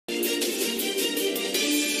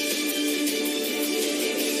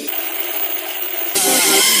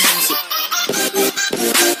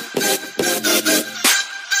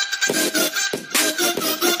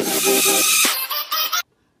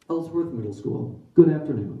Hello, good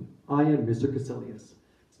afternoon. I am Mr. Casilius,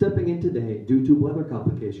 stepping in today due to weather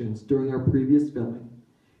complications during our previous filming.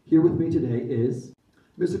 Here with me today is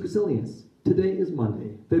Mr. Casilius. Today is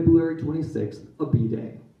Monday, February 26th, a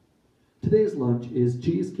B-Day. Today's lunch is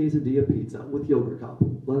cheese quesadilla pizza with yogurt cup,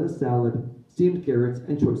 lettuce salad, steamed carrots,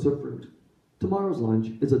 and choice of fruit. Tomorrow's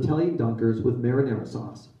lunch is Italian dunkers with marinara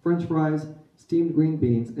sauce, French fries, steamed green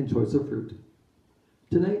beans, and choice of fruit.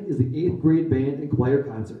 Tonight is the 8th grade band and choir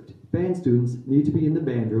concert. Band students need to be in the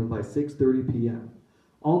band room by 6:30 p.m.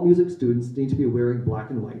 All music students need to be wearing black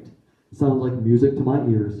and white. Sounds like music to my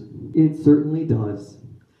ears. It certainly does.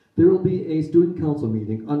 There will be a student council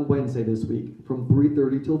meeting on Wednesday this week from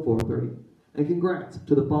 3:30 till 4:30. And congrats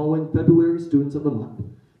to the following February students of the month.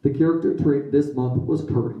 The character trait this month was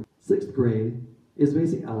courage. 6th grade is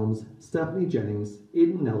Macy Elms, Stephanie Jennings,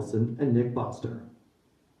 Aiden Nelson, and Nick Foster.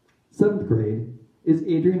 7th grade is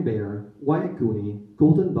Adrian Baer, Wyatt Cooney,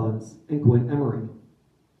 Colton Bunce, and Gwen Emery.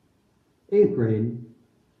 8th grade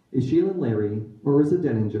is Sheila Larry, Marissa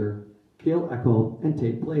Denninger, Kale Echo, and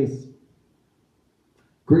Tate Place.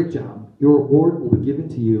 Great job. Your award will be given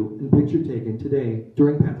to you and picture taken today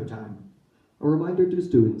during Panther time. A reminder to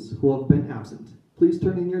students who have been absent, please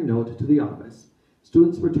turn in your note to the office.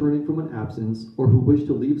 Students returning from an absence or who wish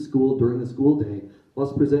to leave school during the school day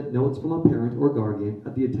must present notes from a parent or guardian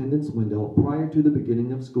at the attendance window prior to the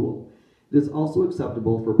beginning of school. It is also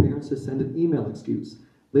acceptable for parents to send an email excuse.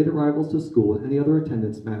 Late arrivals to school and any other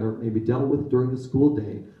attendance matter may be dealt with during the school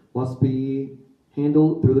day must be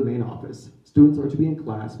handled through the main office. Students are to be in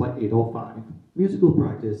class by 8:05. Musical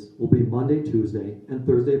practice will be Monday, Tuesday, and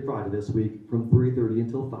Thursday, Friday this week from 3:30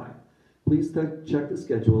 until 5. Please check the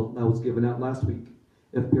schedule that was given out last week.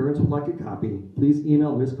 If parents would like a copy, please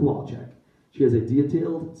email Ms. Kowalczyk. She has a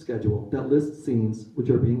detailed schedule that lists scenes which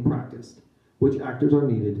are being practiced, which actors are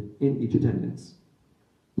needed in each attendance.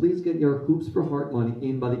 Please get your Hoops for Heart money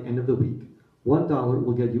in by the end of the week. $1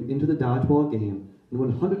 will get you into the dodgeball game, and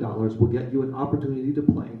 $100 will get you an opportunity to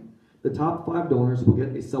play. The top 5 donors will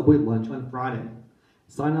get a Subway lunch on Friday.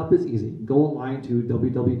 Sign up is easy. Go online to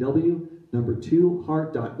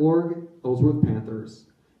www.2heart.org, Ellsworth Panthers.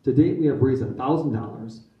 To date, we have raised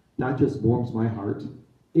 $1,000. That just warms my heart.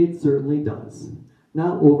 It certainly does.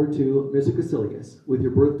 Now over to Mr. Casilius with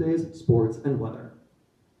your birthdays, sports, and weather.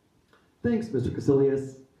 Thanks, Mr.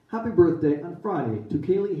 Casilius. Happy birthday on Friday to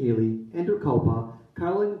Kaylee Haley, Andrew Kalpa,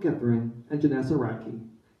 Kylie Catherine, and Janessa Radke.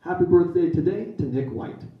 Happy birthday today to Nick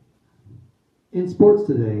White. In sports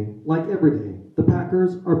today, like every day, the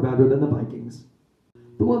Packers are better than the Vikings.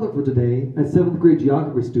 The weather for today, as 7th grade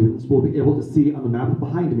geography students will be able to see on the map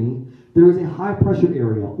behind me, there is a high pressure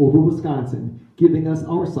area over Wisconsin, giving us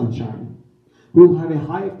our sunshine. We will have a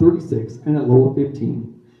high of 36 and a low of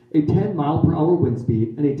 15, a 10-mile-per-hour wind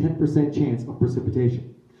speed, and a 10% chance of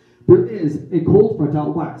precipitation. There is a cold front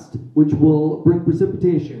out west, which will bring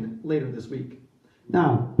precipitation later this week.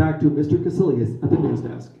 Now, back to Mr. Casilius at the news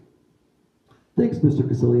desk. Thanks, Mr.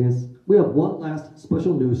 Casilius. We have one last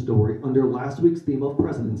special news story under last week's theme of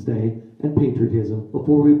President's Day and patriotism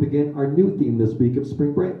before we begin our new theme this week of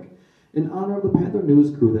spring break. In honor of the Panther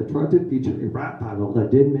News crew that tried to feature a rap battle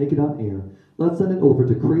that didn't make it on air, let's send it over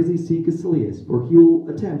to Crazy C. Casilius, where he will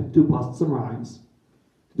attempt to bust some rhymes.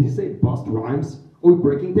 Did he say bust rhymes? Are we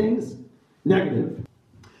breaking things? Negative.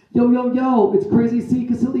 Yo, yo, yo, it's Crazy C.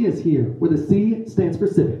 Casilius here, where the C stands for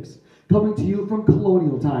civics. Coming to you from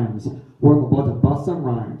colonial times, where I'm about to bust some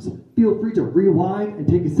rhymes. Feel free to rewind and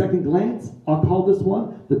take a second glance. I'll call this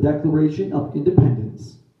one the Declaration of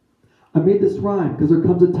Independence. I made this rhyme because there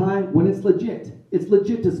comes a time when it's legit. It's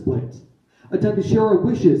legit to split. A time to share our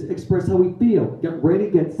wishes, express how we feel. Get ready,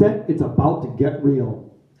 get set, it's about to get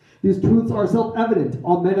real. These truths are self-evident.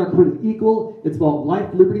 All men are created equal. It's about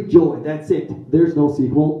life, liberty, joy. That's it. There's no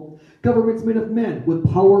sequel. Government's made of men with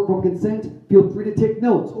power from consent. Feel free to take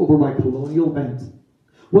notes over my colonial bent.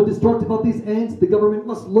 When destructive of these ends, the government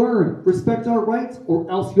must learn. Respect our rights or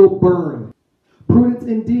else you'll burn. Prudence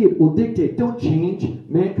indeed will dictate, don't change.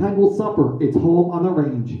 Mankind will suffer its home on the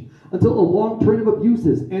range. Until a long train of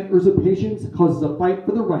abuses and usurpations causes a fight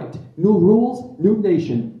for the right. New rules, new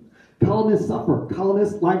nation. Colonists suffer,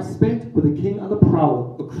 colonists' lives spent with a king on the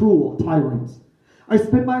prowl, a cruel tyrant. I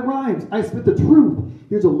spit my rhymes, I spit the truth.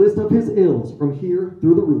 Here's a list of his ills from here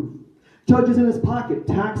through the roof. Judges in his pocket,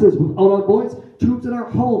 taxes without our voice, troops in our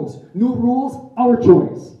homes, new rules, our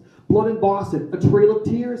choice. Blood in Boston, a trail of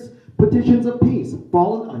tears, petitions of peace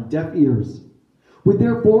fallen on deaf ears. We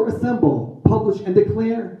therefore assemble, publish and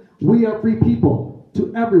declare, we are free people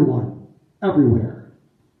to everyone, everywhere.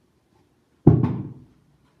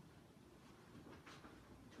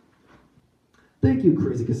 Thank you,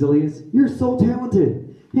 Crazy Casilius. You're so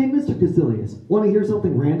talented. Hey, Mr. Casilius, want to hear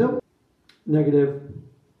something random? Negative.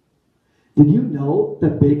 Did you know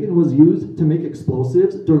that bacon was used to make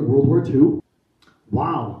explosives during World War II?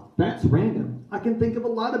 Wow, that's random. I can think of a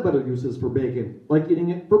lot of better uses for bacon, like eating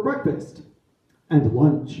it for breakfast, and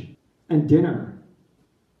lunch, and dinner,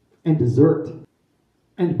 and dessert,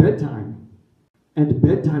 and bedtime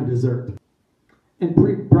dessert, and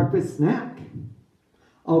pre-breakfast snack.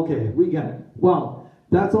 Okay, we get it. Well,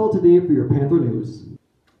 that's all today for your Panther News.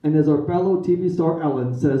 And as our fellow TV star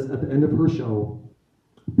Ellen says at the end of her show,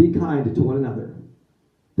 be kind to one another.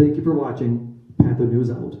 Thank you for watching. Panther News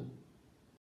out.